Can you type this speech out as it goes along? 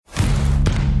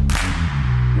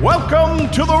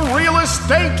Welcome to the Real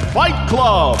Estate Fight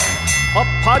Club, a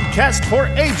podcast for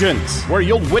agents where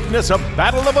you'll witness a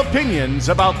battle of opinions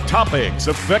about topics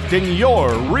affecting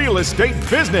your real estate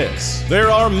business. There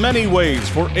are many ways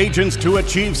for agents to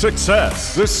achieve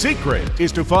success. The secret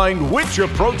is to find which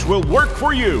approach will work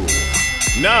for you.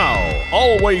 Now,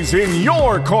 always in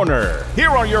your corner, here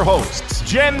are your hosts,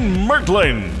 Jen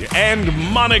Mertland and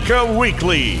Monica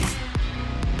Weekly.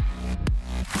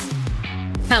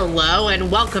 Hello,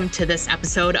 and welcome to this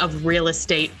episode of Real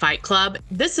Estate Fight Club.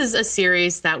 This is a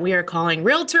series that we are calling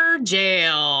Realtor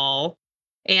Jail,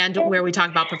 and where we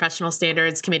talk about professional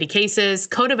standards, committee cases,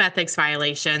 code of ethics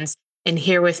violations. And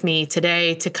here with me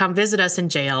today to come visit us in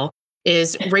jail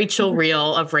is Rachel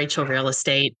Real of Rachel Real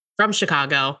Estate from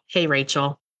Chicago. Hey,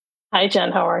 Rachel. Hi,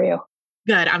 Jen. How are you?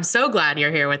 Good. I'm so glad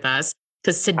you're here with us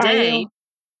because today,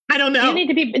 I don't know. Do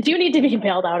you need to be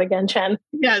bailed out again, Chen?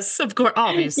 Yes, of course.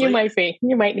 Obviously. You might be.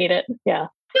 You might need it. Yeah.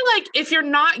 I feel like if you're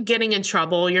not getting in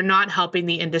trouble, you're not helping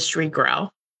the industry grow.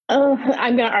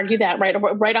 I'm going to argue that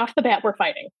right off the bat, we're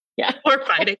fighting. Yeah. We're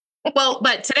fighting. Well,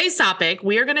 but today's topic,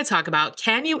 we are going to talk about,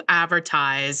 can you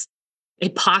advertise a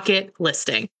pocket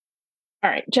listing?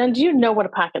 All right, Jen, do you know what a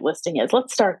pocket listing is?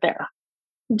 Let's start there.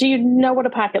 Do you know what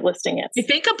a pocket listing is? I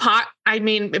think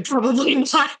probably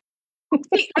not.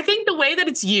 I think the way that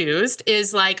it's used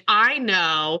is like, I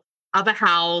know of a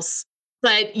house,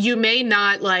 but you may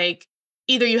not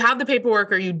either you have the paperwork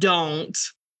or you don't,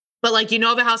 but you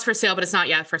know of a house for sale, but it's not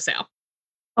yet for sale.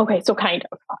 Okay. So kind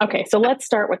of. Okay. So let's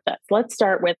start with this. Let's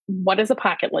start with what is a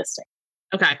pocket listing?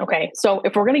 Okay. Okay. So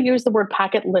if we're going to use the word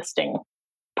pocket listing,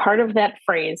 part of that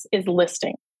phrase is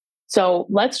listing. So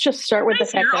let's just start with the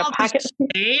fact that a pocket.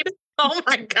 Oh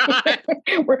my God.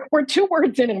 we're 2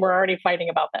 words in and we're already fighting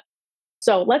about that.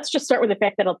 So let's just start with the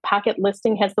fact that a pocket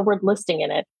listing has the word listing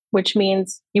in it, which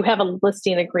means you have a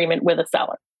listing agreement with a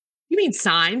seller. You mean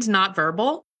signed, not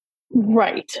verbal?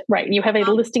 Right. You have a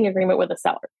listing agreement with a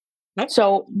seller. Okay.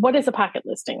 So what is a pocket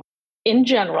listing? In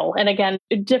general, and again,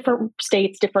 different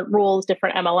states, different rules,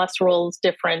 different MLS rules,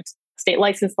 different state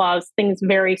license laws, things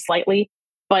vary slightly.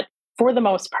 But for the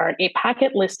most part, a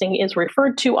pocket listing is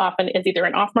referred to often as either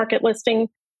an off-market listing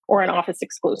or an office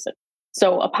exclusive.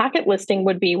 So a pocket listing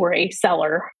would be where a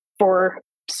seller, for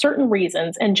certain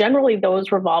reasons, and generally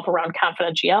those revolve around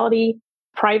confidentiality,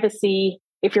 privacy,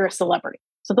 if you're a celebrity.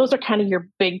 So those are kind of your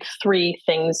big 3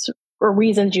 things or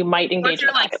reasons you might engage in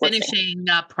a pocket listing. Finishing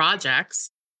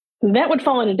projects. That would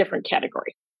fall in a different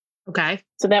category. Okay.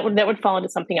 So that would fall into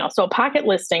something else. So a pocket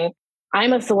listing,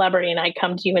 I'm a celebrity and I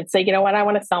come to you and say, you know what, I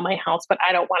want to sell my house, but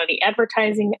I don't want any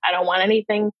advertising. I don't want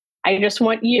anything. I just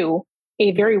want you,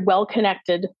 a very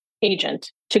well-connected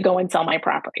agent, to go and sell my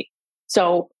property.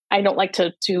 So I don't like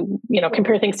to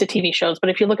compare things to TV shows,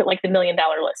 but if you look at the $1 million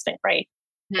listing, right?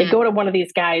 They go to one of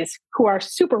these guys who are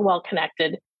super well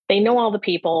connected. They know all the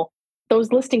people.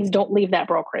 Those listings don't leave that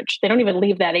brokerage. They don't even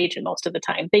leave that agent most of the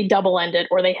time. They double end it,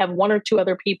 or they have 1 or 2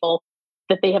 other people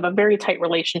that they have a very tight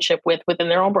relationship with within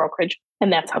their own brokerage,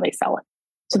 and that's how they sell it.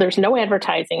 So there's no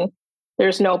advertising.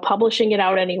 There's no publishing it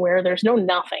out anywhere. There's no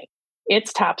nothing.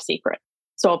 It's top secret.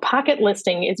 So a pocket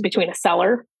listing is between a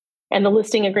seller, and the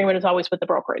listing agreement is always with the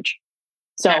brokerage.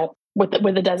 So with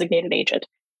the designated agent.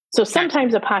 So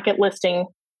sometimes a pocket listing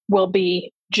will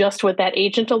be just with that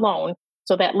agent alone.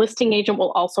 So that listing agent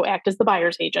will also act as the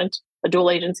buyer's agent, a dual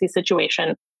agency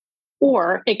situation,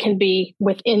 or it can be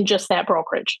within just that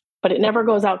brokerage, but it never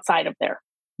goes outside of there.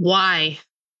 Why?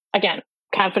 Again,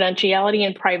 confidentiality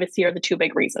and privacy are the 2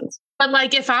 big reasons.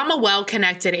 But if I'm a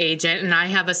well-connected agent and I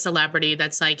have a celebrity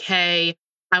that's like, hey,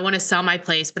 I want to sell my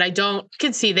place, but they don't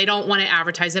want to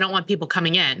advertise. They don't want people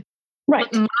coming in. Right.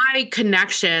 But my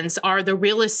connections are the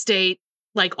real estate,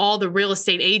 all the real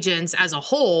estate agents as a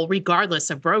whole, regardless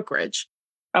of brokerage.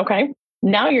 Okay.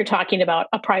 Now you're talking about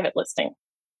a private listing.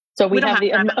 So we have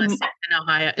the in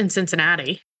Ohio, in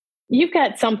Cincinnati. You've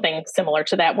got something similar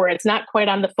to that where it's not quite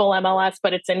on the full MLS,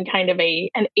 but it's in kind of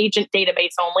an agent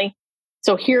database only.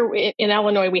 So here in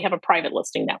Illinois, we have a private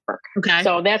listing network. Okay.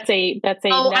 So that's a.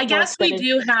 Oh, I guess we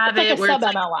do have it where sub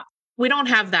MLS. We don't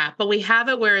have that, but we have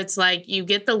it where it's you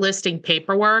get the listing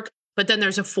paperwork, but then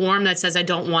there's a form that says I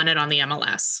don't want it on the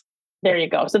MLS. There you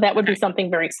go. So that would be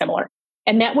something very similar,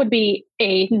 and that would be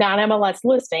a non-MLS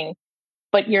listing.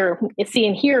 But you're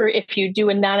seeing here, if you do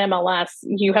a non-MLS,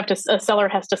 a seller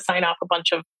has to sign off a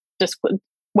bunch of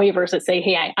waivers that say,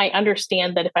 hey, I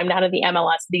understand that if I'm not in the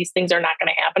MLS, these things are not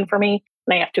going to happen for me,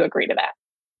 and I have to agree to that.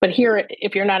 But here,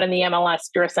 if you're not in the MLS,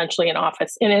 you're essentially in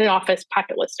an office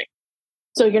pocket listing.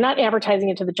 So you're not advertising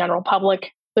it to the general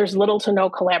public. There's little to no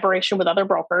collaboration with other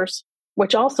brokers,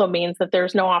 which also means that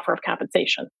there's no offer of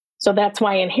compensation. So that's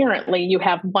why inherently you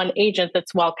have one agent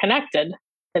that's well connected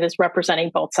that is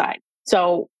representing both sides.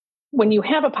 So when you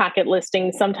have a pocket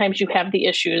listing, sometimes you have the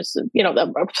issues,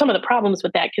 some of the problems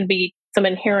with that can be some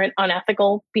inherent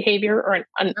unethical behavior or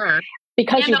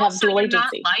because you have dual agency.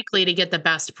 You're not likely to get the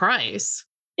best price.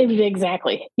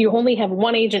 Exactly. You only have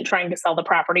one agent trying to sell the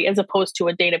property as opposed to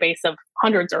a database of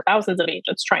hundreds or thousands of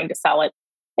agents trying to sell it.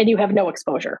 And you have no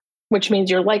exposure, which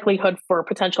means your likelihood for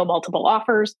potential multiple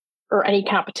offers or any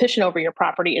competition over your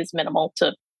property is minimal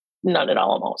to none at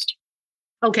all almost.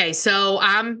 Okay. So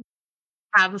I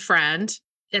have a friend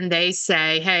and they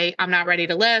say, hey, I'm not ready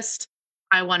to list.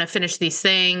 I want to finish these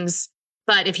things.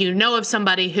 But if you know of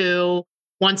somebody who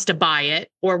wants to buy it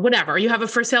or whatever, you have a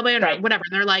for sale by owner, whatever.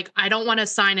 And they're like, I don't want to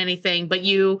sign anything, but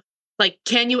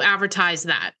can you advertise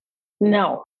that?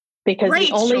 No, because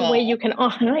Rachel, the only way you can,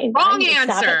 wrong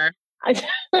answer.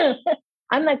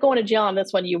 I'm not going to jail on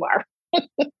this one. You are.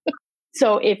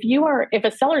 So if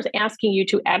a seller is asking you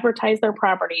to advertise their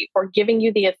property or giving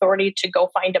you the authority to go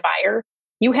find a buyer,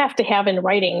 you have to have in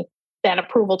writing that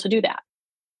approval to do that.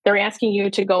 They're asking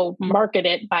you to go market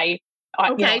it by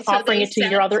offering it to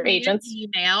your other agents.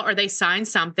 Email or they sign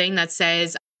something that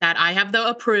says that I have the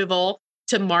approval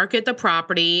to market the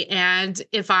property. And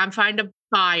if I find a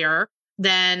buyer,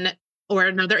 then, or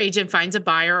another agent finds a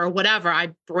buyer or whatever, I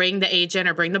bring the agent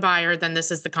or bring the buyer, then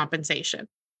this is the compensation.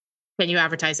 Can you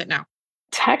advertise it now?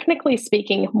 Technically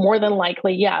speaking, more than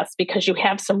likely, yes, because you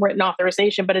have some written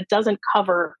authorization, but it doesn't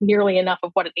cover nearly enough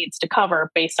of what it needs to cover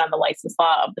based on the license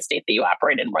law of the state that you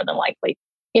operate in, more than likely.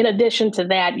 In addition to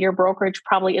that, your brokerage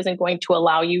probably isn't going to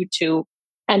allow you to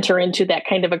enter into that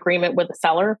kind of agreement with the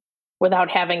seller without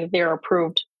having their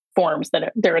approved forms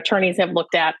that their attorneys have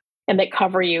looked at and that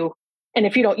cover you. And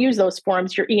if you don't use those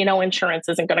forms, your E&O insurance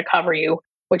isn't going to cover you,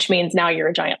 which means now you're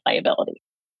a giant liability.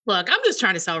 Look, I'm just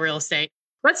trying to sell real estate.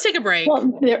 Let's take a break.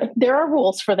 Well, there are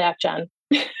rules for that, Jen.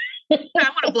 I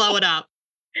want to blow it up.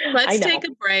 Let's take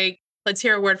a break. Let's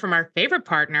hear a word from our favorite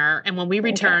partner. And when we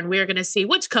return, we are going to see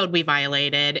which code we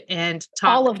violated and talk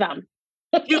all of them.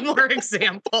 A few more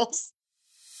examples.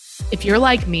 If you're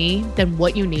like me, then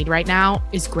what you need right now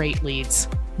is great leads.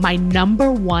 My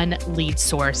number one lead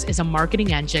source is a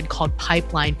marketing engine called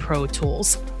Pipeline Pro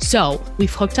Tools. So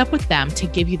we've hooked up with them to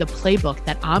give you the playbook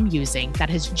that I'm using that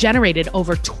has generated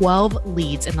over 12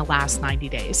 leads in the last 90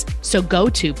 days. So go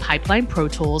to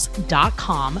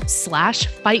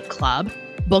pipelineprotools.com/Fight Club.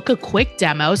 Book a quick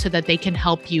demo so that they can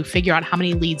help you figure out how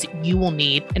many leads you will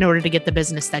need in order to get the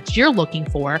business that you're looking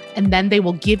for. And then they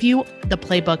will give you the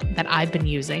playbook that I've been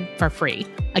using for free.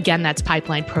 Again, that's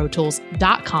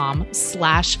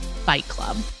pipelineprotools.com/Fight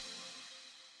Club.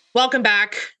 Welcome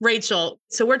back, Rachel.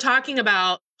 So we're talking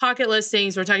about pocket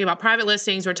listings. We're talking about private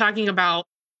listings. We're talking about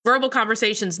verbal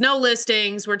conversations, no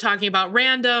listings. We're talking about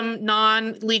random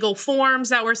non-legal forms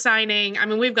that we're signing. I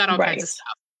mean, we've got all kinds of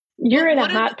stuff. You're in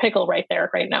a hot pickle right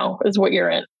there, right now, is what you're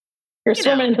in. You're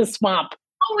swimming in a swamp.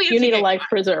 You need a life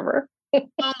preserver.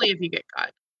 Only if you get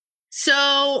caught.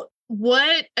 So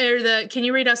what are can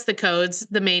you read us the codes,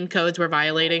 the main codes we're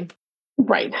violating?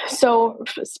 Right. So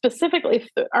specifically,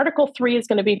 Article 3 is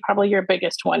going to be probably your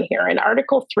biggest one here. And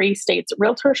Article 3 states,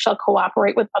 realtors shall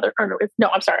cooperate with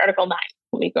Article 9.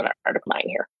 Let me go to Article 9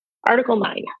 here. Article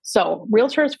 9. So,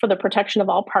 realtors, for the protection of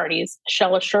all parties,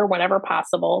 shall assure whenever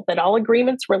possible that all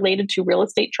agreements related to real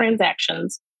estate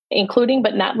transactions, including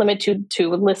but not limited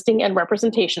to listing and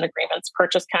representation agreements,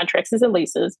 purchase contracts and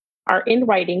leases, are in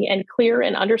writing and clear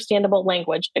and understandable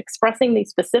language expressing the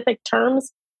specific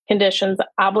terms, conditions,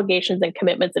 obligations, and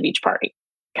commitments of each party.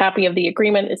 A copy of the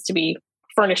agreement is to be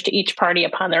furnished to each party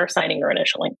upon their signing or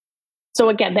initialing. So,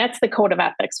 again, that's the code of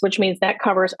ethics, which means that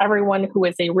covers everyone who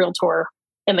is a realtor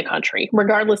in the country,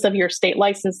 regardless of your state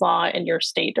license law and your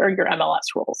state or your MLS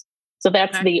rules. So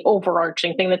that's the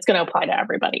overarching thing that's going to apply to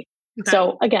everybody. Okay.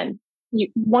 So again,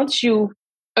 once you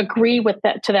agree with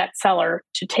that to that seller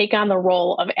to take on the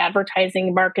role of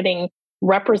advertising, marketing,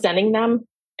 representing them,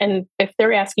 and if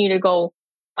they're asking you to go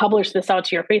publish this out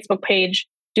to your Facebook page,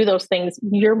 do those things,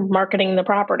 you're marketing the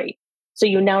property. So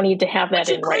you now need to have that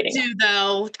in writing. What you could do,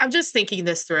 though, I'm just thinking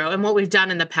this through, and what we've done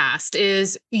in the past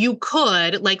is you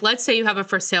could, let's say you have a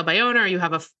for sale by owner, you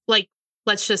have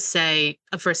let's just say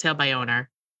a for sale by owner.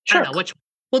 Sure. I don't know which.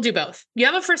 We'll do both. You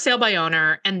have a for sale by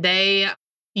owner, and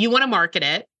you want to market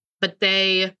it, but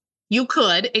you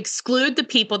could exclude the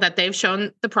people that they've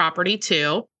shown the property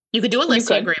to. You could do a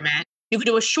listing agreement. You could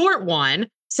do a short one.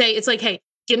 Say it's like, hey,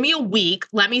 give me a week.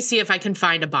 Let me see if I can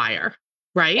find a buyer.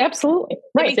 Right? Absolutely.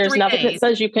 Right. There's nothing that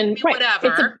says you can.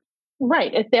 Whatever.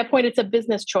 Right. At that point, it's a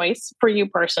business choice for you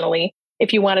personally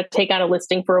if you want to take on a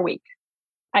listing for a week.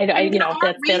 That's going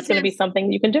to be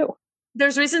something you can do.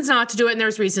 there's reasons not to do it and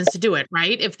there's reasons to do it,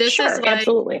 right? If this Sure, is like,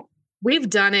 absolutely. we've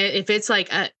done it, if it's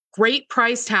like a great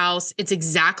priced house, it's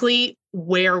exactly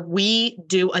where we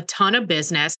do a ton of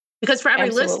business, because for every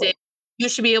listing, you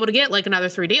should be able to get like another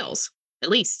 3 deals at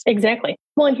least. Exactly.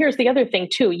 Well, and here's the other thing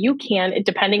too. You can,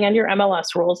 depending on your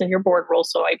MLS rules and your board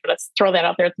rules, so I let's throw that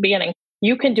out there at the beginning.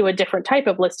 You can do a different type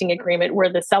of listing agreement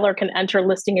where the seller can enter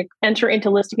into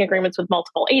listing agreements with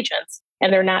multiple agents,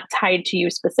 and they're not tied to you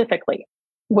specifically.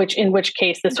 In which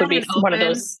case this would be one of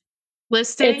those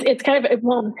listing. It's kind of,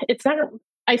 well, it's not.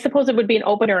 I suppose it would be an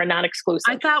open or a non-exclusive.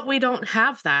 I thought we don't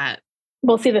have that.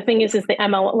 Well, see, the thing is the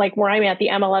MLS, like where I'm at, the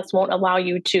MLS won't allow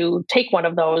you to take one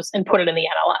of those and put it in the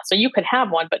MLS. So you could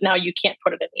have one, but now you can't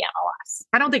put it in the MLS.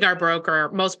 I don't think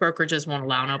most brokerages won't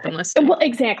allow an open listing. Well,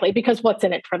 exactly, because what's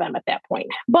in it for them at that point?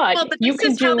 But you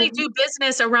can how they do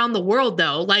business around the world,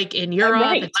 though, like in Europe,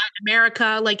 and Latin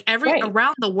America, like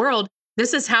around the world.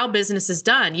 This is how business is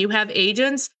done. You have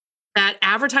agents that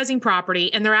advertising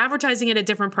property, and they're advertising it at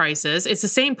different prices. It's the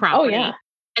same property. Oh, yeah.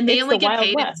 And they only get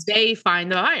paid if they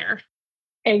find the buyer.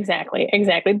 Exactly.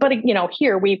 But,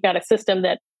 here we've got a system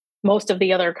that most of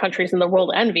the other countries in the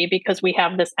world envy, because we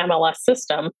have this MLS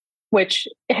system, which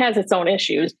has its own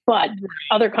issues. But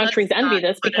other countries envy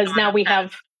this because now we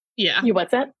have... Yeah.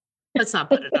 What's that? Let's not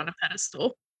put it on a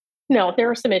pedestal. No, there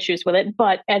are some issues with it.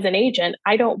 But as an agent,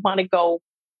 I don't want to go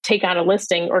take on a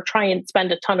listing or try and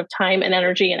spend a ton of time and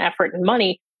energy and effort and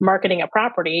money marketing a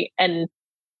property and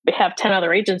have 10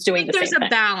 other agents doing the same thing. There's a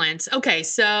balance. Okay,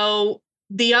 so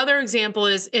the other example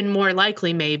is, and more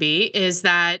likely maybe, is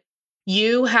that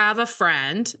you have a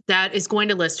friend that is going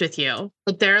to list with you,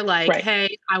 but they're like,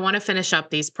 hey, I want to finish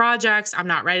up these projects. I'm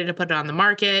not ready to put it on the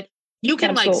market. You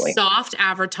can like soft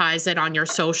advertise it on your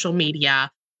social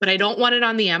media, but I don't want it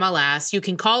on the MLS. You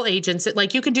can call agents.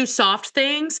 Like you can do soft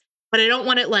things, but I don't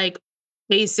want it like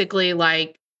basically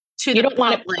like to you the don't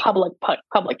want it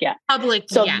public yet.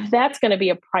 So that's going to be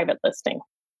a private listing.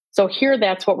 So here,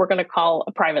 that's what we're going to call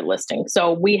a private listing.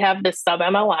 So we have this sub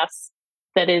MLS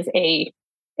that is a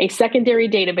secondary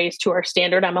database to our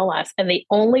standard MLS. And the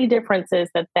only difference is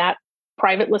that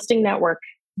private listing network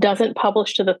doesn't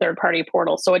publish to the third party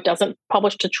portal. So it doesn't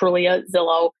publish to Trulia,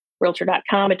 Zillow,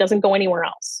 Realtor.com. It doesn't go anywhere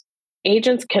else.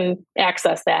 Agents can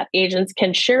access that. Agents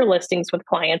can share listings with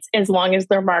clients as long as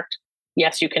they're marked,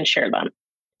 yes, you can share them.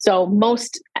 So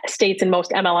most states and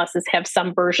most MLSs have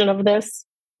some version of this.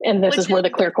 And this is where the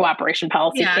clear cooperation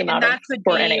policy came out of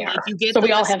for NAR. Like so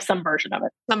we all have some version of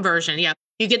it. Some version, yeah.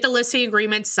 You get the listing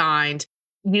agreement signed.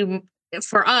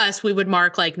 For us, we would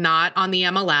mark like not on the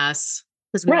MLS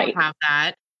because we don't have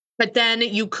that. But then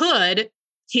you could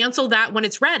cancel that when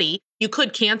it's ready. You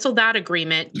could cancel that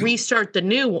agreement, restart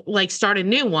start a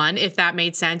new one if that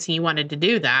made sense and you wanted to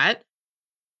do that.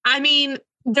 I mean,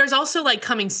 there's also like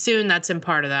coming soon that's in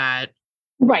part of that.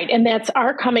 Right. And that's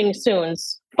our coming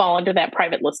soons fall under that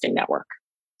private listing network.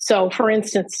 So for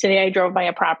instance, today I drove by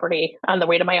a property on the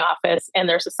way to my office and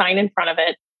there's a sign in front of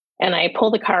it. And I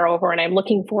pull the car over and I'm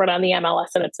looking for it on the MLS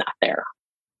and it's not there.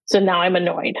 So now I'm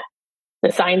annoyed.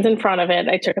 The sign's in front of it.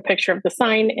 I took a picture of the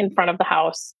sign in front of the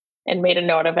house and made a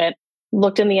note of it.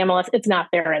 Looked in the MLS. It's not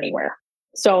there anywhere.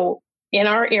 So in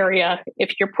our area,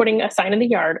 if you're putting a sign in the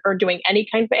yard or doing any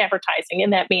kind of advertising,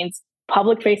 and that means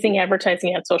public facing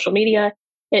advertising on social media,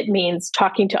 it means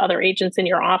talking to other agents in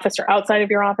your office or outside of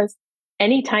your office.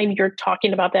 Anytime you're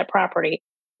talking about that property,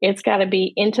 it's got to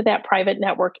be into that private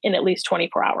network in at least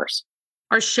 24 hours.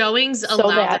 Are showings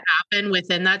allowed to happen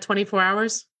within that 24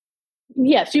 hours?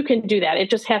 Yes, you can do that. It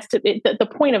just has to, the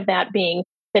point of that being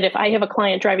that if I have a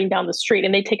client driving down the street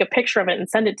and they take a picture of it and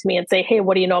send it to me and say, hey,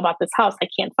 what do you know about this house? I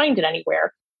can't find it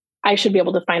anywhere. I should be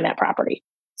able to find that property.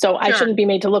 So I shouldn't be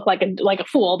made to look like a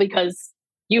fool because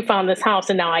you found this house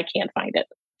and now I can't find it.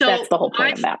 So that's the whole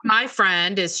point of that. My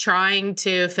friend is trying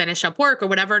to finish up work or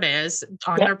whatever it is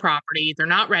on their property. They're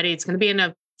not ready. It's going to be in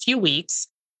a few weeks,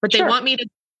 but they want me to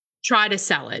try to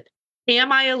sell it.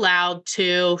 Am I allowed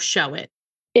to show it?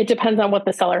 It depends on what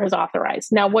the seller has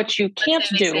authorized. Now, what you can't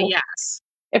do,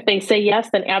 if they say yes,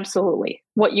 then absolutely.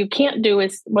 What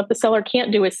the seller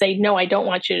can't do is say, no, I don't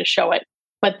want you to show it.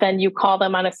 But then you call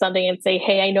them on a Sunday and say,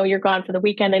 hey, I know you're gone for the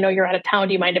weekend. I know you're out of town.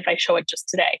 Do you mind if I show it just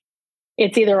today?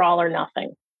 It's either all or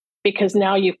nothing, because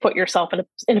now you've put yourself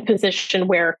in a position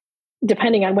where,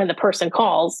 depending on when the person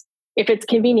calls, if it's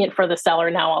convenient for the seller,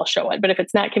 now I'll show it. But if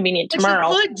it's not convenient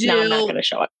tomorrow, now I'm not going to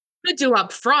show it. Could do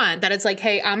up front that it's like,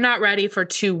 hey, I'm not ready for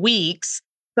 2 weeks.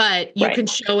 But you can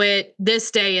show it this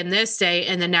day and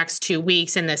the next 2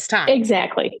 weeks and this time.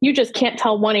 Exactly. You just can't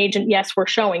tell one agent, yes, we're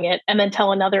showing it, and then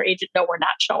tell another agent, no, we're not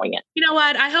showing it. You know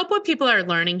what? I hope what people are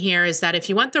learning here is that if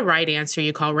you want the right answer,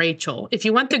 you call Rachel. If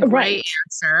you want the great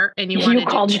answer and you want to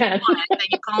call Jen, then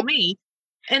you call me.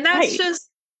 And that's just.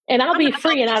 And I'll be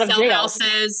free and out of jail.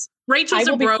 Houses. Rachel's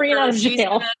a broker. Free and out of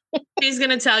jail. She's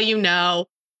going to tell you no.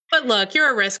 But look, you're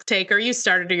a risk taker. You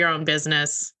started your own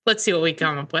business. Let's see what we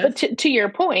come up with. But to your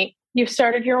point, you've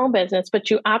started your own business, but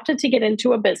you opted to get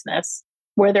into a business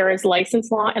where there is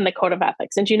license law and the code of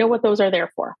ethics. And do you know what those are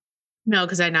there for? No,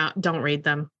 because I don't read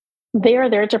them. They are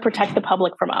there to protect the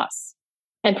public from us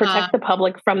and protect the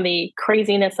public from the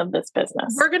craziness of this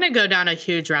business. We're going to go down a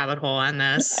huge rabbit hole on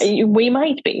this. We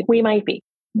might be.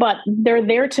 But they're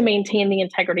there to maintain the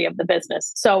integrity of the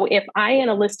business. So if I, in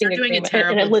a listing agreement,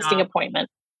 in a listing appointment,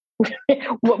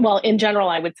 well, in general,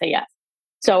 I would say yes.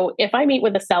 So if I meet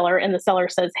with a seller and the seller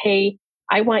says, hey,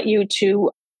 I want you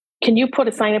to, can you put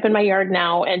a sign up in my yard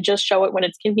now and just show it when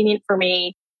it's convenient for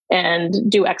me and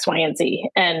do X, Y, and Z?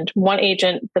 And one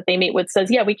agent that they meet with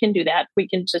says, yeah, we can do that. We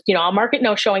can just, I'll mark it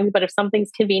no showings, but if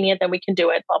something's convenient, then we can do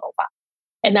it, blah, blah, blah.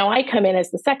 And now I come in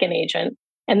as the second agent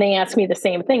and they ask me the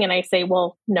same thing. And I say,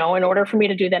 well, no, in order for me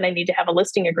to do that, I need to have a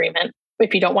listing agreement.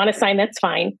 If you don't want to sign, that's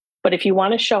fine. But if you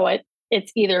want to show it,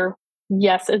 it's either,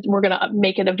 yes, we're going to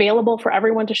make it available for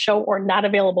everyone to show or not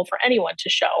available for anyone to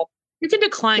show. You can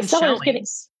decline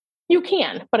showings. You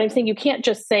can, but I'm saying you can't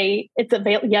just say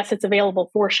it's available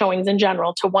for showings in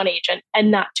general to one agent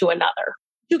and not to another.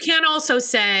 You can also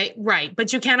say, right,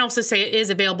 but you can also say it is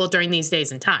available during these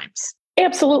days and times.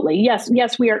 Absolutely. Yes,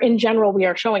 we are, in general, we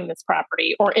are showing this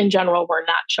property, or in general, we're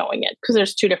not showing it, because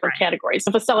there's two different categories.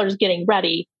 If a seller is getting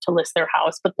ready to list their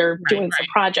house, but they're doing some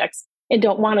projects and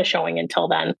don't want a showing until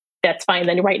then, that's fine.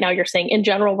 Then right now you're saying, in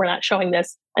general, we're not showing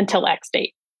this until X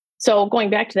date. So going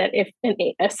back to that, if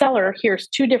a seller hears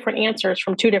two different answers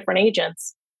from two different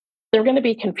agents, they're going to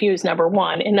be confused, number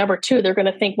one. And number two, they're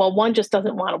going to think, well, one just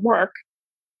doesn't want to work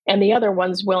and the other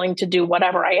one's willing to do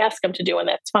whatever I ask them to do, and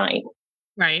that's fine.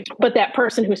 Right. But that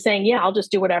person who's saying, yeah, I'll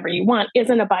just do whatever you want,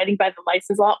 isn't abiding by the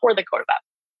license law or the code of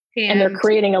ethics. And they're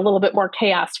creating a little bit more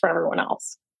chaos for everyone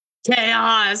else.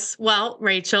 Chaos. Well,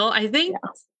 Rachel, I think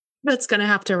that's going to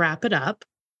have to wrap it up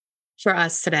for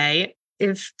us today.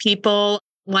 If people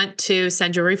want to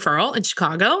send you a referral in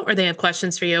Chicago or they have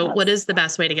questions for you, what is the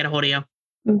best way to get a hold of you?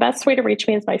 The best way to reach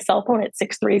me is by cell phone at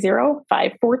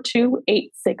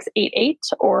 630-542-8688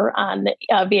 or on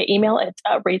via email at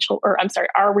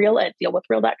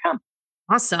rreal@dealwithreal.com.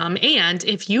 Awesome. And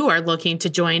if you are looking to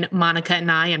join Monica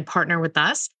and I and partner with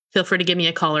us, feel free to give me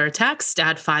a call or a text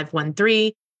at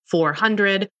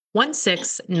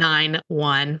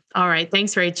 513-400-1691. All right.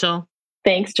 Thanks, Rachel.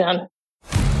 Thanks, Jen.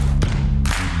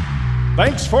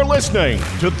 Thanks for listening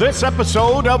to this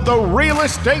episode of the Real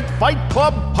Estate Fight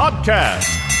Club podcast.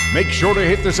 Make sure to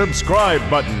hit the subscribe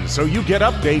button so you get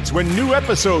updates when new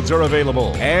episodes are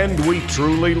available. And we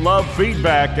truly love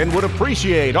feedback and would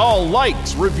appreciate all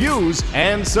likes, reviews,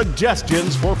 and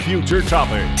suggestions for future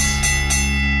topics.